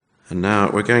And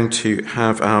now we're going to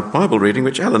have our Bible reading,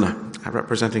 which Eleanor,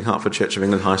 representing Hertford Church of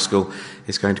England High School,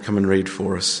 is going to come and read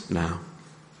for us now.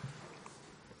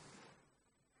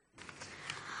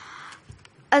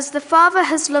 As the Father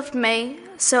has loved me,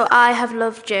 so I have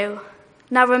loved you.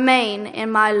 Now remain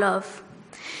in my love.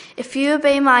 If you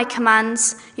obey my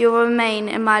commands, you will remain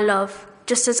in my love,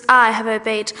 just as I have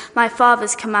obeyed my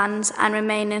Father's commands and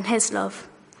remain in his love.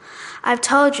 I have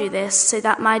told you this so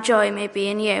that my joy may be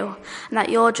in you, and that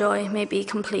your joy may be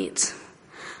complete.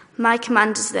 My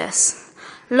command is this: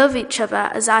 love each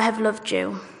other as I have loved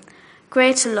you.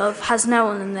 Greater love has no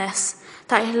one than this,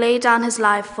 that he lay down his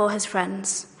life for his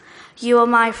friends. You are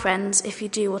my friends if you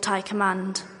do what I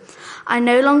command. I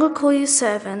no longer call you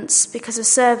servants, because a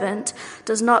servant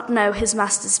does not know his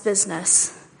master's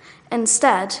business.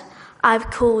 Instead, I have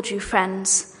called you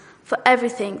friends, for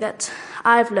everything that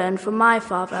I've learned from my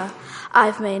Father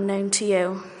I've made known to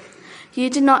you. You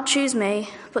did not choose me,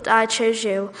 but I chose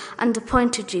you and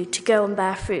appointed you to go and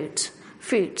bear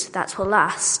fruit that will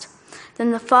last.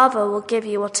 Then the Father will give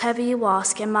you whatever you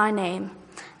ask in my name.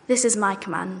 This is my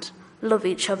command: love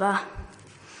each other.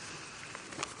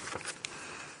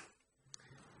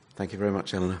 Thank you very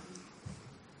much, Eleanor.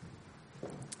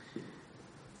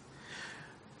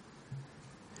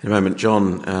 In a moment,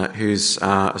 John, who's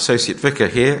our associate vicar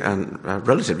here and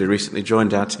relatively recently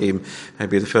joined our team,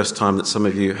 maybe the first time that some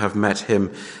of you have met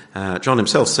him. John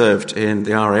himself served in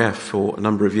the RAF for a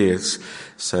number of years,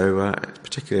 so it's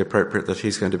particularly appropriate that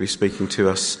he's going to be speaking to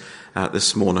us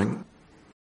this morning.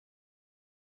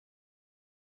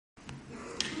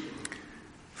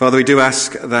 Father, we do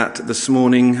ask that this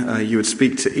morning you would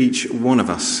speak to each one of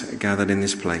us gathered in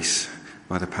this place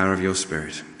by the power of your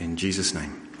Spirit. In Jesus'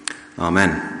 name.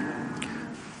 Amen.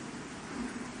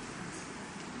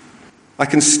 I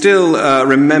can still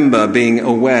remember being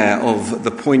aware of the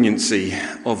poignancy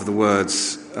of the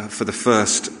words for the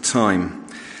first time.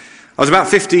 I was about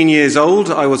 15 years old.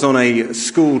 I was on a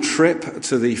school trip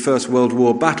to the First World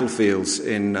War battlefields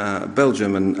in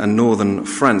Belgium and northern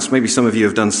France. Maybe some of you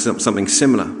have done something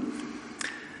similar.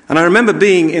 And I remember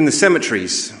being in the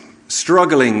cemeteries,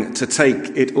 struggling to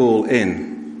take it all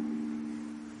in.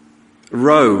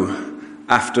 Row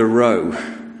after row,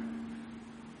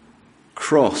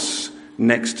 cross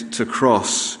next to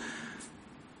cross,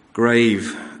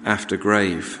 grave after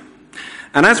grave.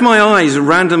 And as my eyes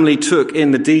randomly took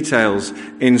in the details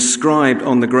inscribed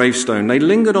on the gravestone, they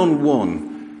lingered on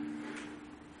one,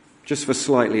 just for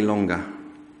slightly longer.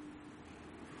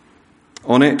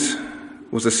 On it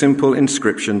was a simple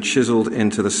inscription chiseled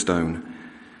into the stone: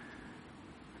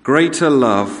 "Greater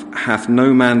love hath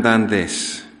no man than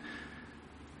this,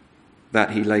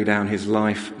 that he lay down his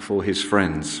life for his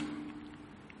friends."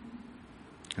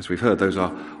 As we've heard, those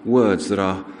are words that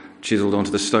are chiseled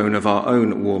onto the stone of our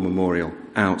own war memorial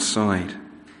outside.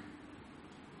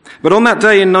 But on that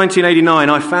day in 1989,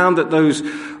 I found that those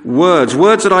words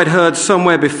that I'd heard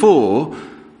somewhere before,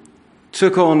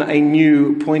 took on a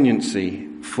new poignancy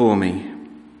for me.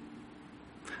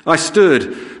 I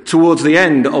stood towards the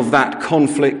end of that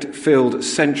conflict-filled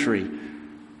century,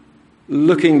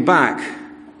 looking back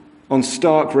on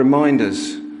stark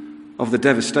reminders of the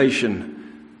devastation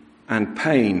and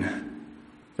pain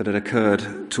that had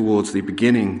occurred towards the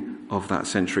beginning of that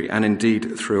century, and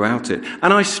indeed throughout it.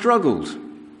 And I struggled,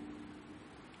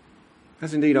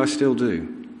 as indeed I still do.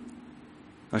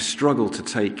 I struggle to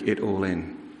take it all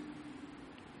in.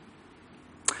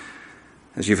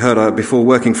 As you've heard, before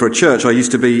working for a church, I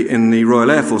used to be in the Royal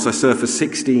Air Force. I served for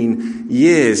 16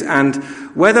 years. And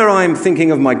whether I'm thinking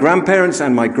of my grandparents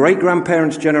and my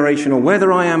great-grandparents' generation, or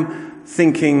whether I am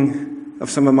thinking of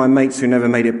some of my mates who never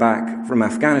made it back from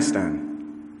Afghanistan,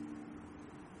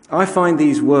 I find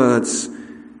these words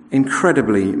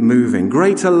incredibly moving.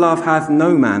 Greater love hath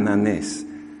no man than this,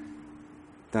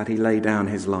 that he lay down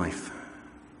his life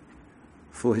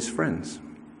for his friends.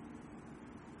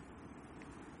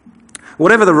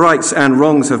 Whatever the rights and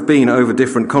wrongs have been over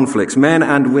different conflicts, men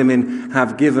and women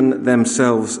have given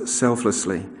themselves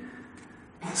selflessly.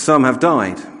 Some have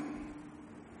died.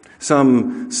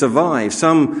 Some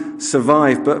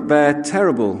survive but bear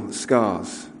terrible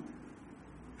scars,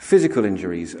 physical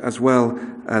injuries as well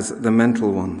as the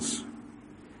mental ones.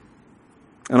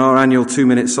 And our annual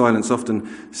 2-minute silence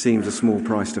often seems a small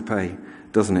price to pay,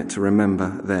 doesn't it, to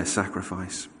remember their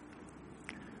sacrifice.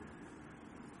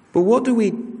 But what do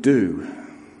we do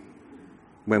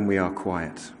when we are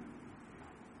quiet?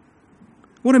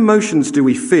 What emotions do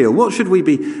we feel? What should we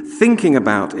be thinking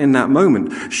about in that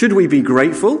moment? Should we be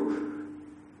grateful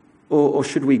or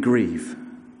should we grieve?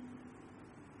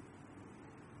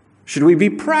 Should we be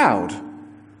proud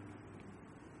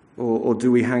or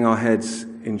do we hang our heads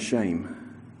in shame?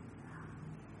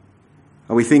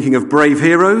 Are we thinking of brave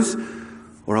heroes,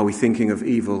 or are we thinking of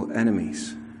evil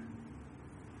enemies?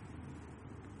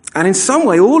 And in some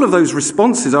way, all of those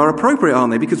responses are appropriate,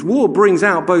 aren't they? Because war brings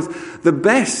out both the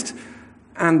best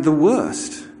and the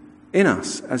worst in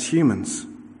us as humans.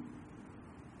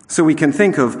 So we can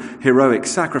think of heroic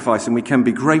sacrifice and we can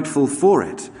be grateful for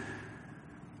it.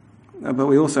 But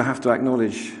we also have to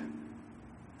acknowledge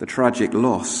the tragic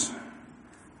loss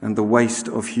and the waste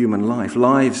of human life.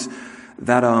 Lives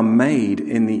that are made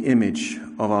in the image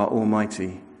of our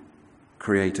almighty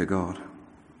Creator God.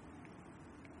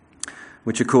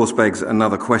 Which of course begs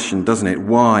another question, doesn't it?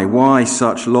 Why? Why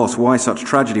such loss? Why such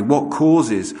tragedy? What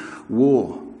causes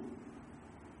war?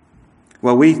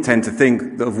 Well, we tend to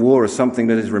think of war as something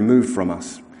that is removed from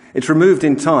us. It's removed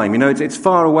in time. You know, it's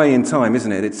far away in time,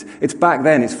 isn't it? It's back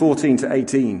then. It's 14 to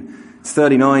 18. It's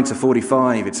 39 to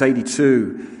 45. It's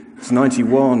 82. It's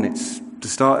 91. It's to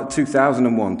start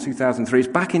 2001, 2003. It's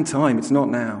back in time. It's not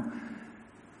now.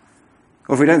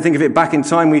 Or if we don't think of it back in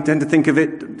time, we tend to think of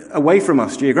it away from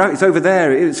us geographically. It's over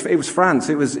there. It was France.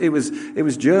 It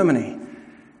was Germany.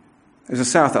 It was the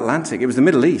South Atlantic. It was the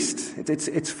Middle East.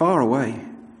 It's far away.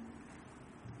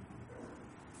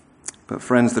 But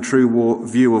friends, the true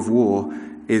view of war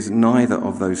is neither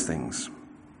of those things.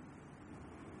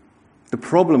 The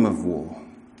problem of war,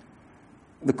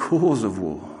 the cause of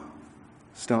war,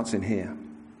 starts in here.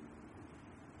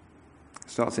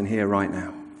 Starts in here right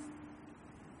now.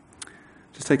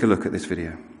 Just take a look at this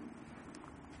video.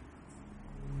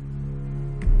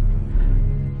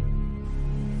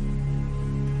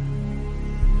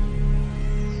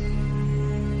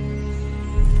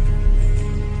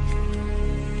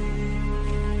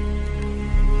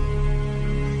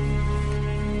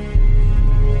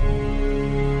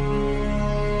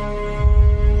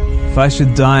 If I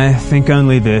should die, think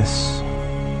only this.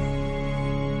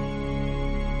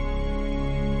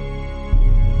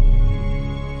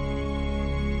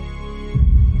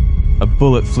 A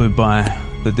bullet flew by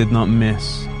that did not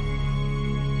miss.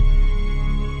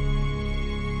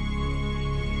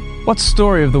 What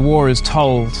story of the war is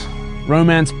told?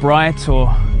 Romance bright or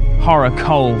horror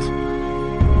cold?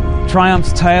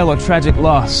 Triumph's tale or tragic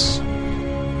loss?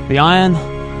 The iron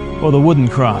or the wooden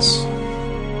cross?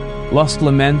 Lost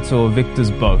lament or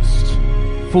victor's boast?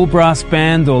 Full brass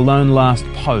band or lone last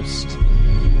post?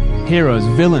 Heroes,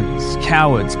 villains,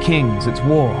 cowards, kings, it's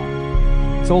war.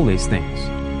 It's all these things.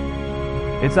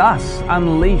 It's us,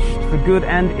 unleashed for good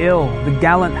and ill, the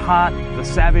gallant heart, the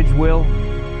savage will,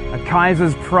 a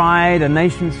Kaiser's pride, a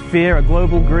nation's fear, a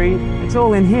global greed. It's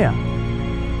all in here.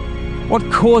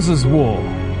 What causes war?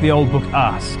 The old book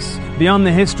asks. Beyond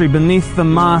the history, beneath the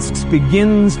masks,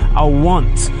 begins a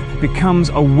want, becomes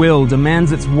a will,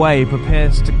 demands its way,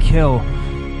 prepares to kill.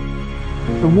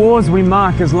 The wars we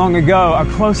mark as long ago are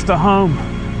close to home.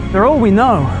 They're all we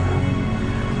know.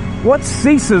 What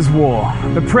ceases war?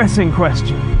 The pressing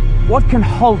question. What can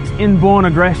halt inborn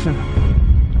aggression?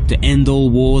 To end all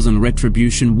wars and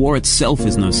retribution, war itself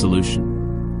is no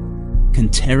solution. Can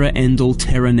terror end all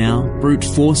terror now? Brute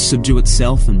force subdue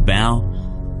itself and bow?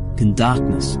 Can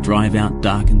darkness drive out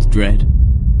darkened dread?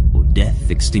 Or death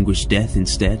extinguish death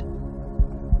instead?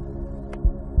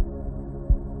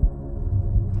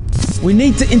 We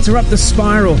need to interrupt the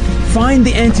spiral, find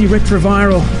the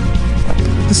antiretroviral.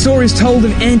 The story is told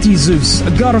of Anti-Zeus,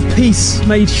 a god of peace,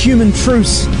 made human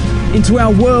truce. Into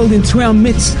our world, into our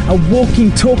midst, a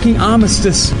walking, talking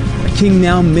armistice. A king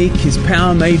now meek, his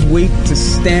power made weak, to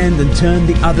stand and turn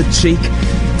the other cheek.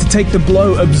 To take the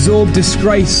blow, absorb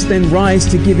disgrace, then rise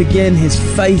to give again, his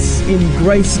face in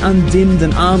grace undimmed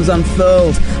and arms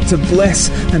unfurled, to bless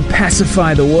and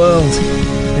pacify the world.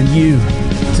 And you,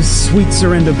 to sweet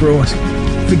surrender brought,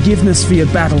 forgiveness for your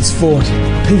battles fought,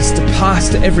 peace to pass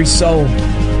to every soul,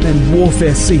 then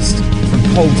warfare ceased from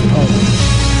pole to pole.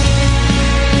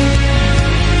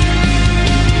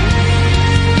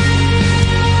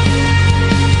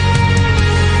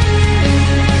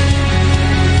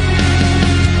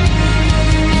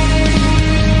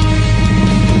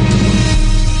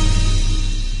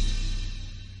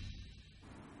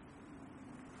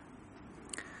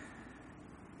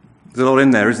 There's a lot in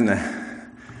there, isn't there?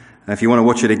 And if you want to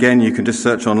watch it again, you can just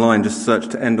search online, just search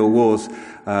To End All Wars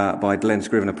by Glenn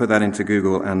Scrivener. Put that into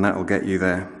Google and that will get you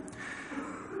there.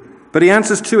 But he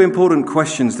answers two important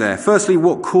questions there. Firstly,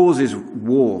 what causes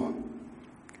war?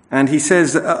 And he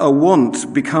says that a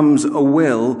want becomes a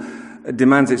will,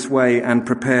 demands its way and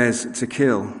prepares to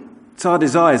kill. It's our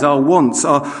desires, our wants,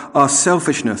 our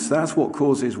selfishness. That's what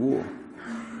causes war.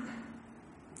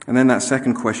 And then that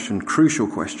second question, crucial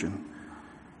question.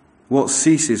 What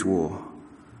ceases war?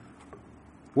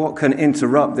 What can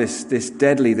interrupt this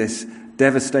deadly, this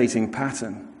devastating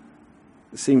pattern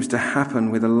that seems to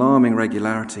happen with alarming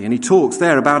regularity? And he talks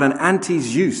there about an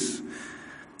anti-Zeus,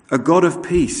 a God of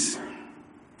peace.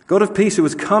 God of peace who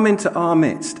has come into our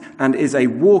midst and is a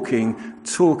walking,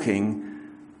 talking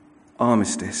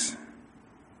armistice.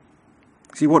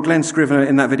 See, what Glenn Scrivener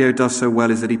in that video does so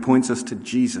well is that he points us to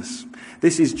Jesus.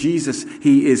 This is Jesus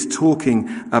he is talking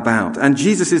about. And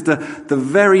Jesus is the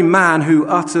very man who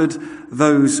uttered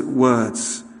those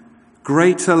words.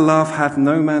 Greater love hath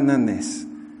no man than this,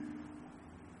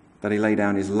 that he lay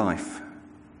down his life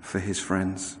for his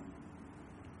friends.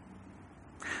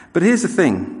 But here's the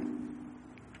thing.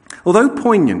 Although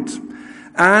poignant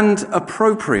and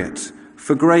appropriate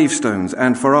for gravestones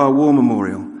and for our war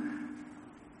memorial,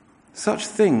 such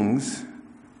things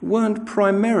weren't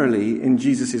primarily in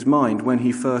Jesus' mind when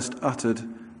he first uttered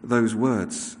those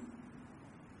words.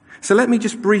 So let me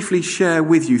just briefly share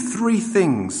with you 3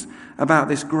 things about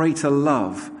this greater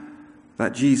love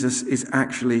that Jesus is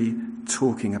actually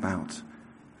talking about.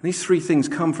 These 3 things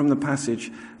come from the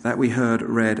passage that we heard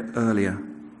read earlier.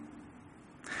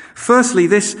 Firstly,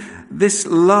 this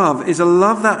love is a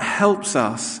love that helps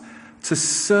us to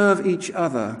serve each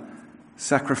other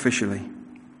sacrificially.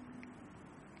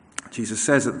 Jesus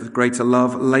says that the greater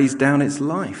love lays down its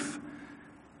life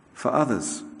for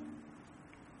others.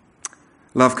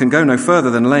 Love can go no further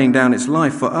than laying down its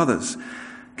life for others,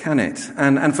 can it?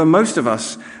 And for most of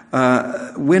us,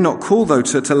 we're not called, though,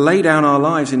 to lay down our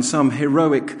lives in some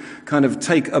heroic kind of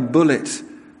take a bullet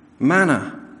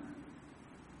manner.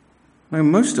 No,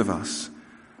 most of us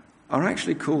are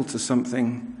actually called to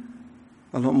something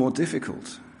a lot more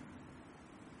difficult.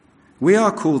 We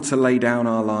are called to lay down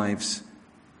our lives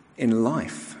in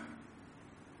life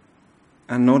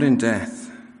and not in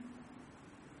death.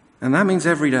 And that means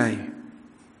every day.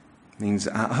 It means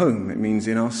at home. It means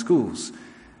in our schools.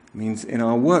 It means in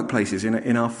our workplaces,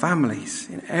 in our families,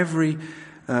 in every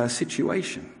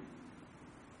situation.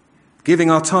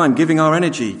 Giving our time, giving our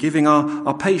energy, giving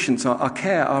our patience, our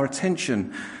care, our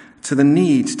attention to the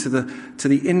needs, to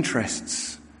the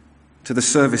interests, to the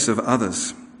service of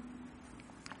others.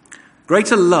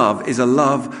 Greater love is a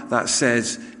love that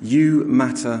says, you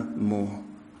matter more.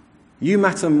 You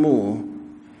matter more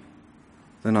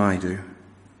than I do.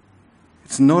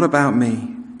 It's not about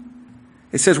me.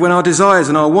 It says when our desires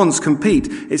and our wants compete,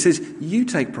 it says, you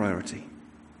take priority,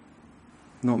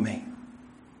 not me.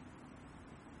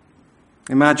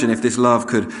 Imagine if this love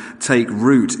could take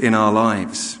root in our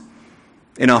lives,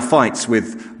 in our fights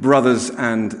with brothers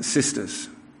and sisters,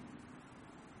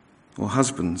 or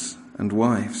husbands and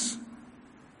wives,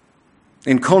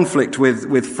 in conflict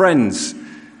with friends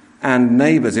and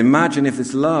neighbours. Imagine if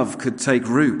this love could take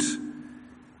root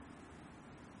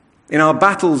in our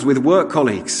battles with work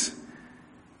colleagues.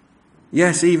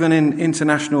 Yes, even in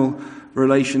international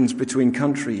relations between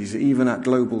countries, even at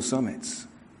global summits.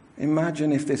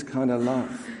 Imagine if this kind of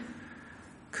love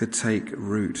could take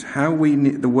root. How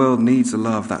the world needs a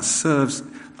love that serves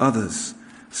others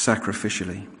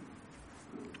sacrificially.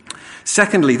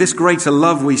 Secondly, this greater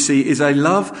love we see is a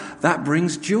love that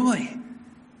brings joy.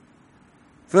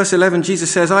 Verse 11, Jesus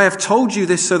says, I have told you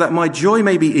this so that my joy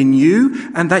may be in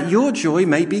you and that your joy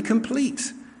may be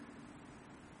complete.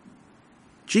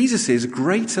 Jesus'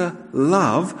 greater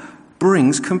love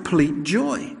brings complete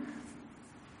joy.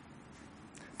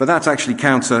 But that's actually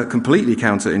completely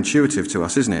counterintuitive to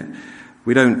us, isn't it?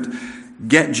 We don't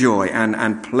get joy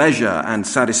and pleasure and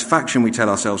satisfaction, we tell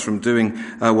ourselves, from doing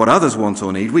what others want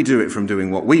or need. We do it from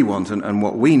doing what we want and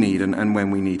what we need and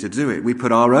when we need to do it. We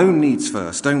put our own needs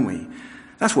first, don't we?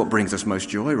 That's what brings us most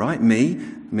joy, right? Me,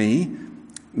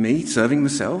 serving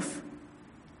myself.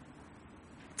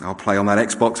 I'll play on that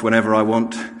Xbox whenever I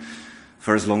want,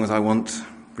 for as long as I want,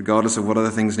 regardless of what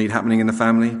other things need happening in the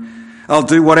family. I'll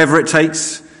do whatever it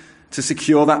takes to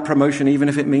secure that promotion, even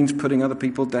if it means putting other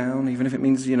people down, even if it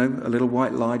means, a little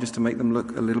white lie just to make them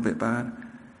look a little bit bad.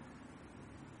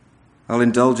 I'll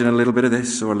indulge in a little bit of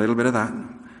this or a little bit of that,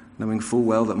 knowing full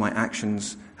well that my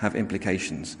actions have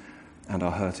implications and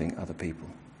are hurting other people.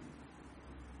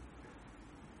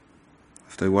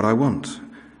 I'll do what I want,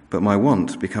 but my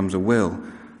want becomes a will.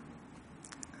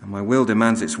 And my will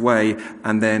demands its way,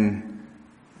 and then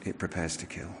it prepares to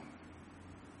kill.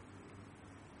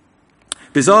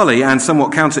 Bizarrely and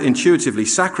somewhat counterintuitively,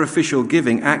 sacrificial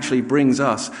giving actually brings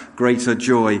us greater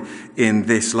joy in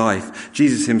this life.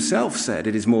 Jesus himself said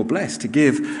it is more blessed to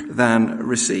give than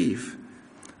receive.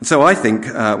 And so I think,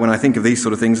 when I think of these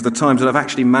sort of things, the times that I've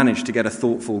actually managed to get a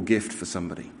thoughtful gift for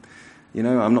somebody.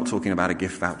 I'm not talking about a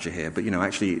gift voucher here, but,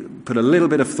 actually put a little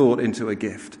bit of thought into a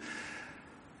gift.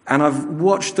 And I've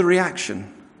watched the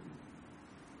reaction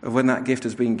of when that gift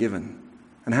has been given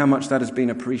and how much that has been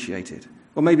appreciated.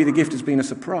 Or maybe the gift has been a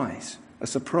surprise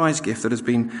gift that has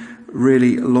been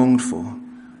really longed for.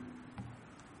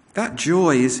 That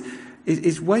joy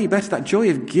is way better. That joy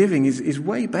of giving is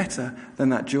way better than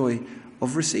that joy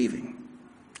of receiving.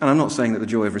 And I'm not saying that the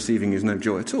joy of receiving is no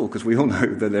joy at all, because we all know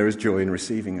that there is joy in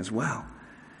receiving as well.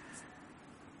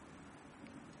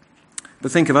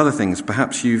 But think of other things.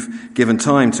 Perhaps you've given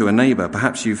time to a neighbour.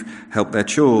 Perhaps you've helped their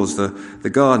chores, the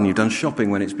garden. You've done shopping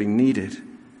when it's been needed.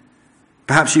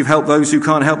 Perhaps you've helped those who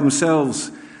can't help themselves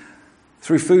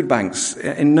through food banks,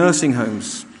 in nursing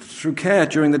homes, through care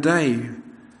during the day.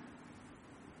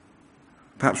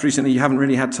 Perhaps recently you haven't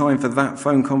really had time for that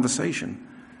phone conversation.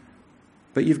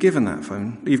 But you've given that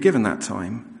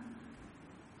time,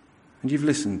 and you've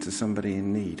listened to somebody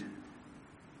in need.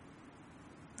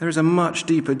 There is a much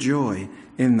deeper joy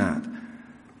in that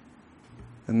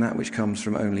than that which comes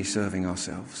from only serving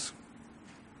ourselves.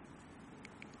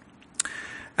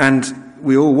 And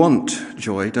we all want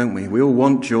joy, don't we? We all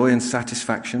want joy and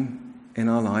satisfaction in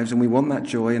our lives, and we want that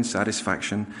joy and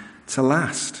satisfaction to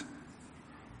last.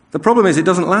 The problem is it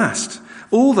doesn't last.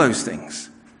 All those things,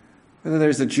 whether there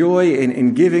is the joy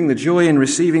in giving, the joy in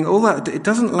receiving, all that, it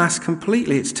doesn't last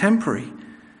completely. It's temporary.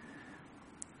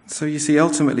 So you see,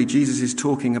 ultimately, Jesus is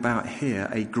talking about here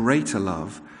a greater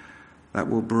love that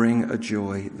will bring a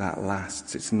joy that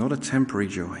lasts. It's not a temporary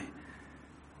joy.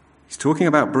 He's talking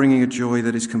about bringing a joy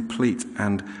that is complete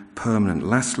and permanent.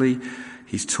 Lastly,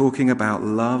 he's talking about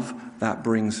love that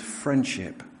brings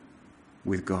friendship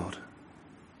with God.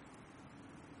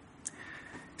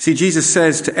 See, Jesus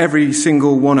says to every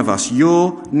single one of us,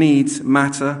 your needs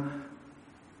matter.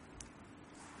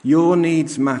 Your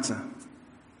needs matter.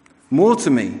 More to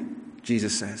me,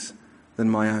 Jesus says, than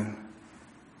my own.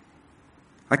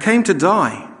 I came to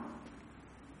die.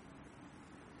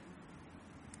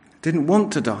 Didn't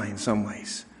want to die in some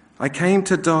ways. I came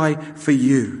to die for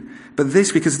you. But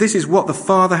because this is what the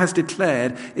Father has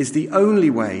declared is the only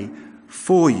way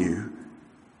for you.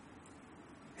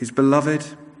 His beloved,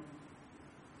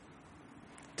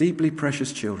 deeply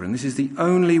precious children. This is the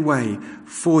only way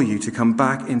for you to come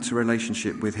back into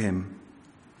relationship with him.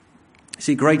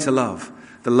 See, greater love,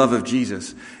 the love of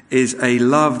Jesus, is a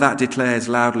love that declares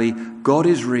loudly, God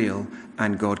is real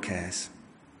and God cares.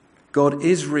 God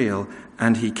is real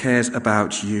and he cares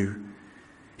about you.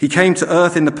 He came to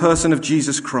earth in the person of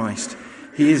Jesus Christ.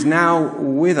 He is now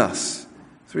with us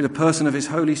through the person of his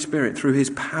Holy Spirit, through his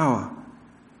power.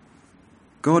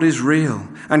 God is real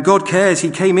and God cares. He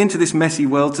came into this messy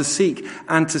world to seek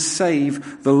and to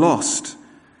save the lost.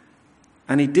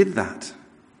 And he did that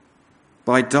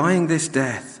by dying this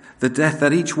death, the death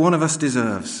that each one of us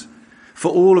deserves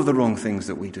for all of the wrong things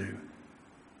that we do.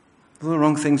 All the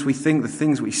wrong things we think, the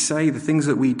things we say, the things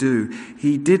that we do.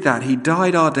 He did that. He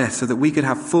died our death so that we could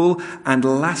have full and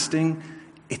lasting,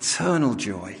 eternal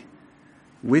joy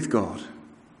with God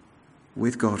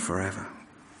forever.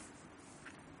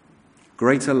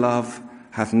 Greater love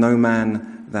hath no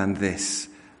man than this,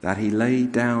 that he lay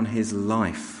down his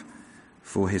life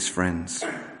for his friends.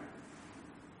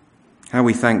 How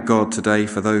we thank God today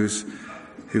for those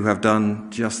who have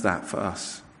done just that for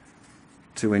us,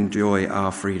 to enjoy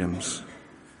our freedoms.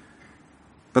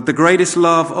 But the greatest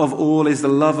love of all is the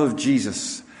love of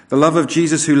Jesus, the love of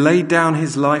Jesus who laid down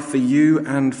his life for you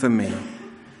and for me,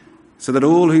 so that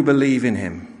all who believe in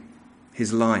him,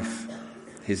 his life,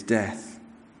 his death,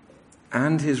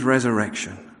 and his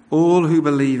resurrection, all who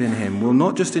believe in him will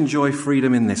not just enjoy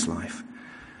freedom in this life,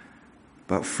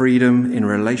 but freedom in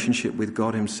relationship with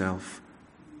God himself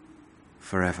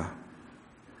forever.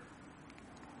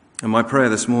 And my prayer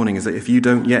this morning is that if you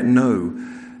don't yet know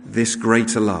this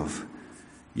greater love,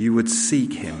 you would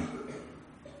seek him.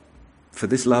 For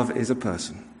this love is a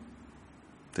person,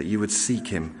 that you would seek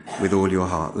him with all your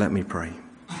heart. Let me pray.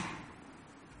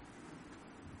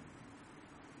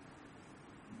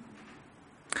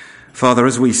 Father,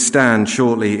 as we stand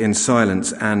shortly in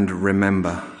silence and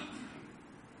remember,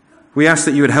 we ask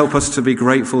that you would help us to be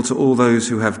grateful to all those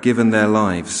who have given their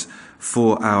lives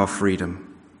for our freedom.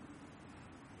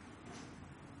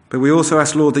 But we also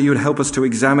ask, Lord, that you would help us to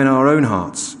examine our own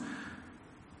hearts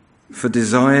for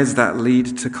desires that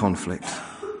lead to conflict.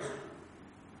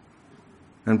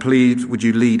 And please, would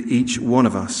you lead each one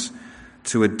of us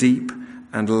to a deep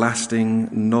and lasting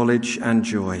knowledge and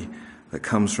joy that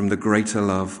comes from the greater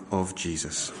love of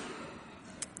Jesus.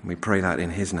 We pray that in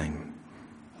his name.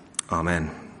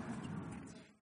 Amen.